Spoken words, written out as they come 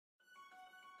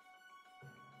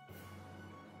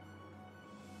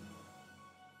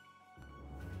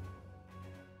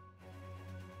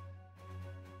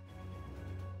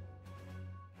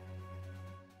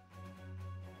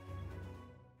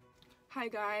Hi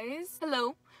guys.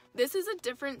 Hello. This is a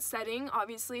different setting.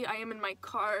 Obviously, I am in my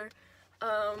car,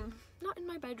 not in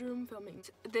my bedroom filming.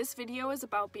 This video is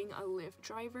about being a Lyft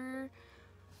driver.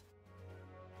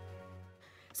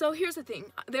 So here's the thing.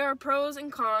 There are pros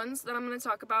and cons that I'm going to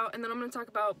talk about, and then I'm going to talk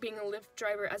about being a Lyft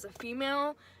driver as a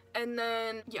female, and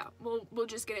then yeah, we'll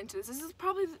just get into this. This is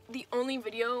probably the only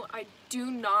video I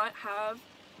do not have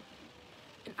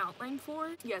an outline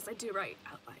for. Yes, I do write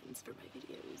outlines for my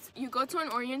videos. You go to an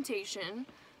orientation,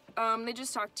 they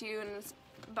just talk to you and it's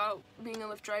about being a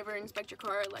Lyft driver, inspect your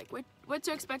car, like what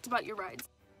to expect about your rides.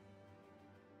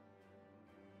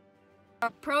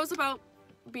 Pros about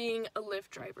being a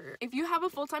Lyft driver. If you have a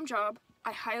full-time job,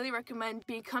 I highly recommend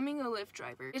becoming a Lyft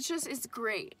driver. It's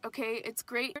great, okay? It's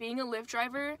great being a Lyft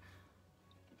driver.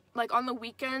 Like on the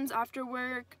weekends, after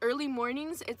work, early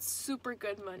mornings, it's super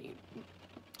good money.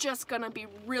 Just gonna be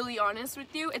really honest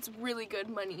with you, it's really good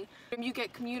money. You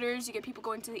get commuters, you get people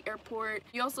going to the airport.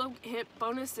 You also hit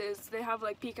bonuses. They have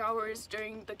like peak hours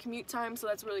during the commute time, so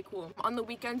that's really cool. On the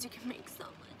weekends, you can make so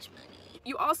much money.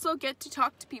 You also get to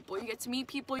talk to people. You get to meet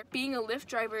people. Being a Lyft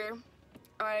driver,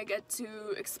 I get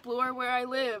to explore where I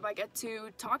live. I get to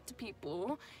talk to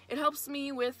people. It helps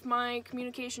me with my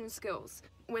communication skills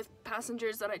with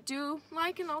passengers that I do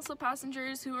like, and also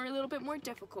passengers who are a little bit more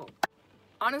difficult.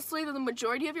 Honestly, the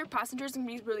majority of your passengers can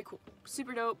be really cool.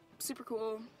 Super dope, super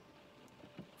cool.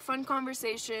 Fun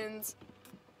conversations.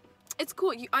 It's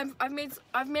cool. I've made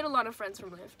a lot of friends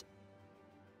from Lyft.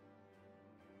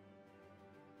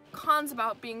 Cons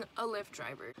about being a Lyft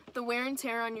driver. The wear and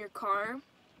tear on your car.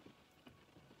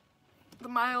 The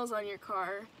miles on your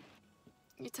car.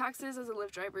 Your taxes as a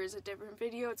Lyft driver is a different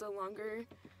video. It's a longer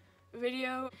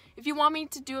video. If you want me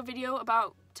to do a video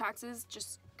about taxes,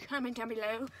 just comment down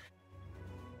below.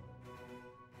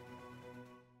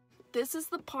 This is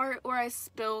the part where I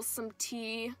spill some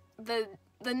tea, the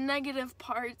negative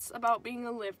parts about being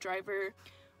a Lyft driver.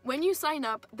 When you sign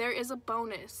up, there is a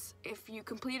bonus if you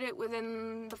complete it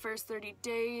within the first 30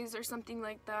 days or something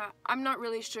like that. I'm not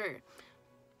really sure.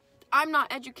 I'm not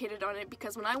educated on it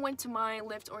because when I went to my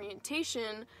Lyft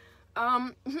orientation,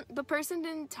 the person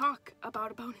didn't talk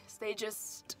about a bonus. They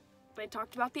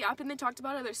talked about the app and they talked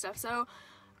about other stuff. So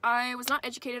I was not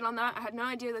educated on that. I had no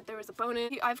idea that there was a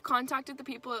bonus. I've contacted the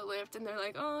people at Lyft and they're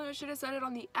like, oh, I should have said it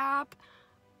on the app.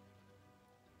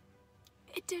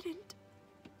 It didn't.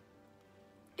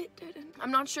 It didn't. I'm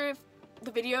not sure if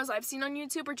the videos I've seen on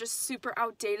YouTube are just super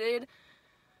outdated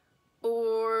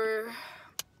or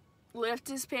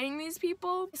Lyft is paying these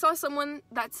people. I saw someone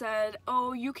that said,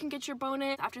 oh, you can get your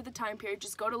bonus after the time period.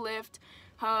 Just go to Lyft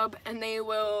Hub and they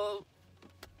will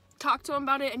talk to them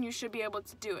about it and you should be able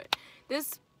to do it.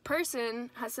 This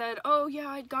person has said, oh yeah,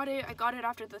 I got it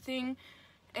after the thing,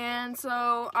 and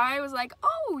so I was like,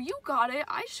 oh, you got it,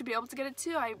 I should be able to get it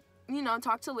too. I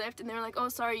talked to Lyft and they were like, oh,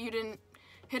 sorry, you didn't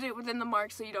hit it within the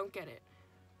mark, so you don't get it.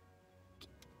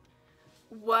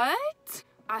 What?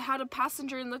 I had a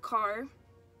passenger in the car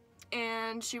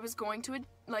and she was going to a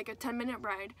 10-minute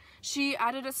ride. She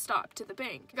added a stop to the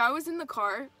bank. I was in the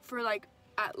car for like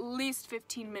at least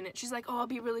 15 minutes. She's like, oh, I'll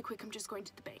be really quick, I'm just going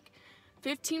to the bank.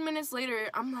 15 minutes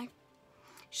later, I'm like,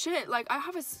 shit, like I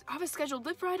have a scheduled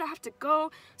Lyft ride, I have to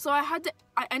go. So I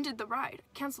ended the ride,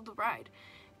 canceled the ride.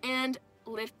 And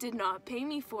Lyft did not pay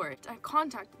me for it. I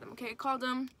contacted them, okay, I called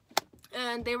them,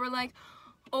 and they were like,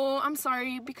 oh, I'm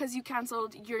sorry, because you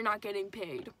canceled, you're not getting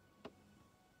paid.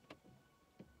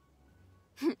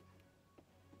 I'm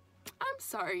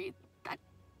sorry, that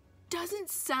doesn't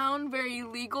sound very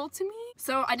legal to me.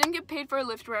 So I didn't get paid for a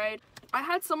Lyft ride. I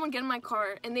had someone get in my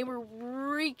car and they were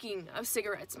reeking of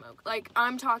cigarette smoke. Like,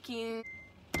 I'm talking.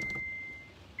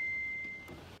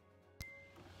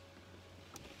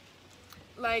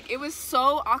 Like, it was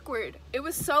so awkward. It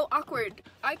was so awkward.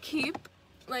 I keep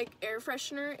like air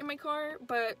freshener in my car,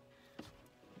 but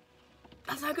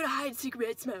that's not gonna hide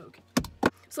cigarette smoke.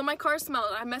 So my car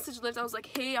smelled. I messaged Lyft. I was like,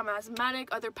 hey, I'm asthmatic.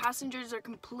 Other passengers are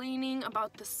complaining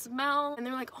about the smell. And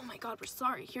they're like, oh my God, we're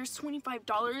sorry. Here's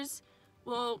 $25.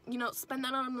 Well, spend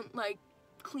that on like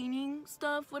cleaning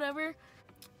stuff, whatever.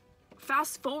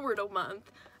 Fast forward a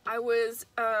month, I was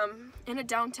in a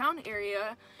downtown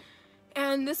area,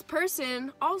 and this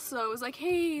person also was like,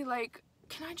 hey, like,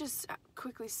 can I just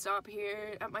quickly stop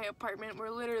here at my apartment? We're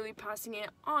literally passing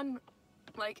it on,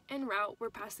 like, en route.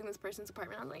 We're passing this person's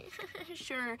apartment. I was like,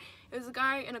 sure. It was a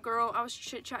guy and a girl. I was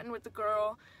chit-chatting with the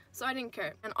girl, so I didn't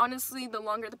care. And honestly, the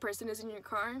longer the person is in your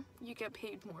car, you get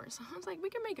paid more. So I was like, we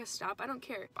can make a stop. I don't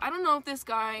care. I don't know if this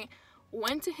guy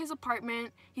went to his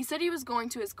apartment. He said he was going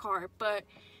to his car, but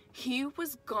he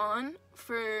was gone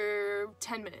for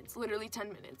 10 minutes, literally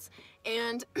 10 minutes.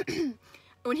 And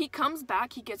When he comes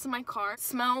back, he gets in my car,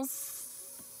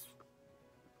 smells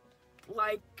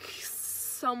like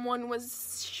someone was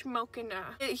smoking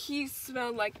he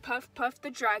smelled like Puff Puff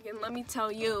the Dragon, let me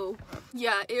tell you.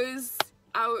 Yeah, it was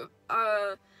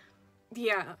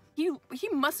yeah, he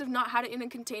must have not had it in a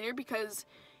container, because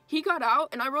he got out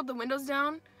and I rolled the windows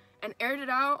down and aired it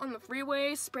out on the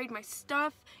freeway, sprayed my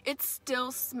stuff. It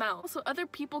still smells. So other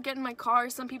people get in my car.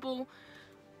 Some people,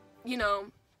 you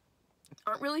know,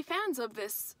 aren't really fans of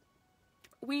this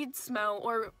weed smell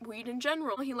or weed in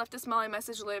general. He left a smell, I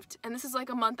messaged Lyft, and this is like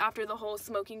a month after the whole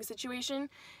smoking situation,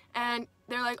 and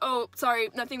they're like, oh, sorry,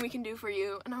 nothing we can do for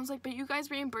you. And I was like, but you guys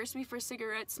reimbursed me for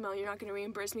cigarette smell, you're not going to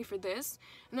reimburse me for this?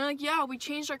 And they're like, yeah, we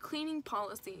changed our cleaning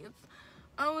policies.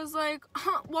 I was like,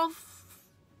 huh, well,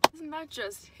 doesn't that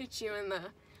just hit you in the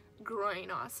groin?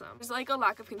 Awesome. There's like a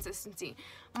lack of consistency.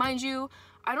 Mind you,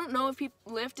 I don't know if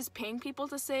Lyft is paying people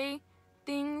to say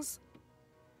things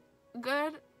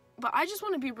good, but I just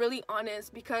want to be really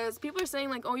honest, because people are saying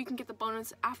like, oh, you can get the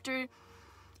bonus after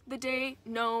the day.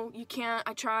 No, you can't.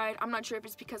 I tried. I'm not sure if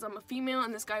it's because I'm a female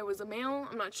and this guy was a male.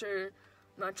 I'm not sure.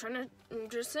 I'm not trying to, I'm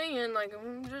just saying, like,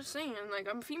 I'm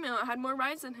a female. I had more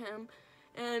rides than him,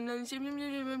 and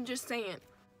I'm just saying.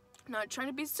 Not trying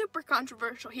to be super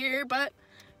controversial here, but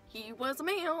he was a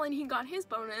male and he got his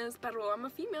bonus, but I'm a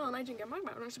female and I didn't get my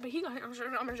bonus, but he got it.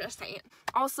 I'm just saying.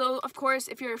 Also, of course,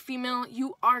 if you're a female,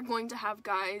 you are going to have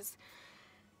guys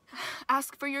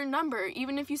ask for your number.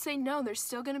 Even if you say no, they're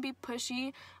still going to be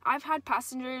pushy. I've had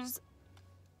passengers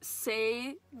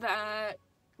say that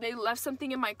they left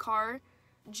something in my car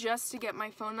just to get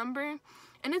my phone number,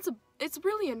 and it's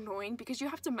really annoying, because you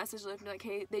have to message them like,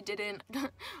 hey, they didn't.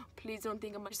 Please don't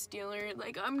think I'm a stealer.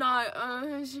 Like, I'm not.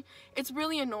 It's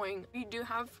really annoying. You do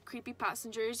have creepy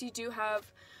passengers. You do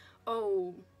have,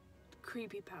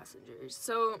 creepy passengers.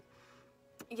 So,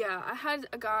 yeah, I had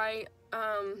a guy,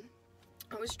 I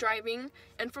was driving,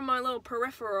 and from my little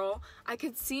peripheral, I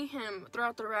could see him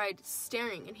throughout the ride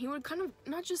staring, and he would kind of,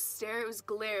 not just stare, it was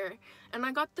glare, and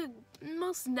I got the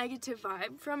most negative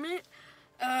vibe from it.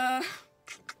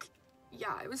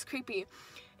 Yeah, it was creepy.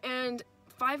 And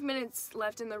 5 minutes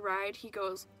left in the ride, he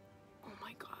goes, oh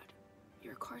my god,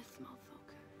 your car smells so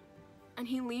good. And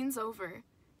he leans over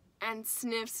and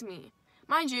sniffs me.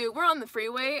 Mind you, we're on the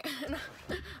freeway, and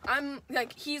I'm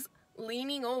like, he's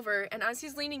leaning over, and as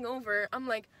he's leaning over, I'm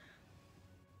like,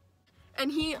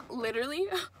 and he literally,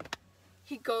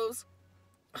 he goes,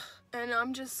 and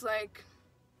I'm just like,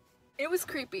 it was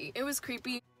creepy. It was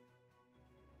creepy.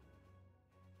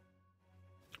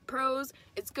 Pros,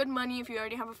 it's good money if you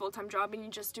already have a full-time job and you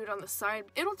just do it on the side.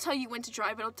 It'll tell you when to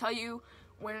drive, it'll tell you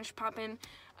when it's popping,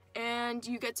 and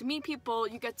you get to meet people,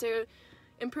 you get to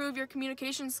improve your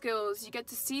communication skills, you get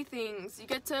to see things, you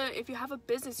get to, if you have a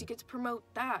business, you get to promote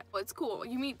that. Well, it's cool.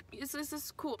 You meet, this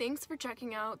is cool. Thanks for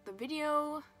checking out the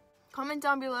video. Comment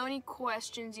down below any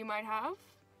questions you might have.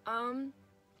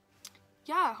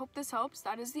 Yeah, I hope this helps.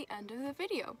 That is the end of the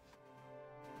video.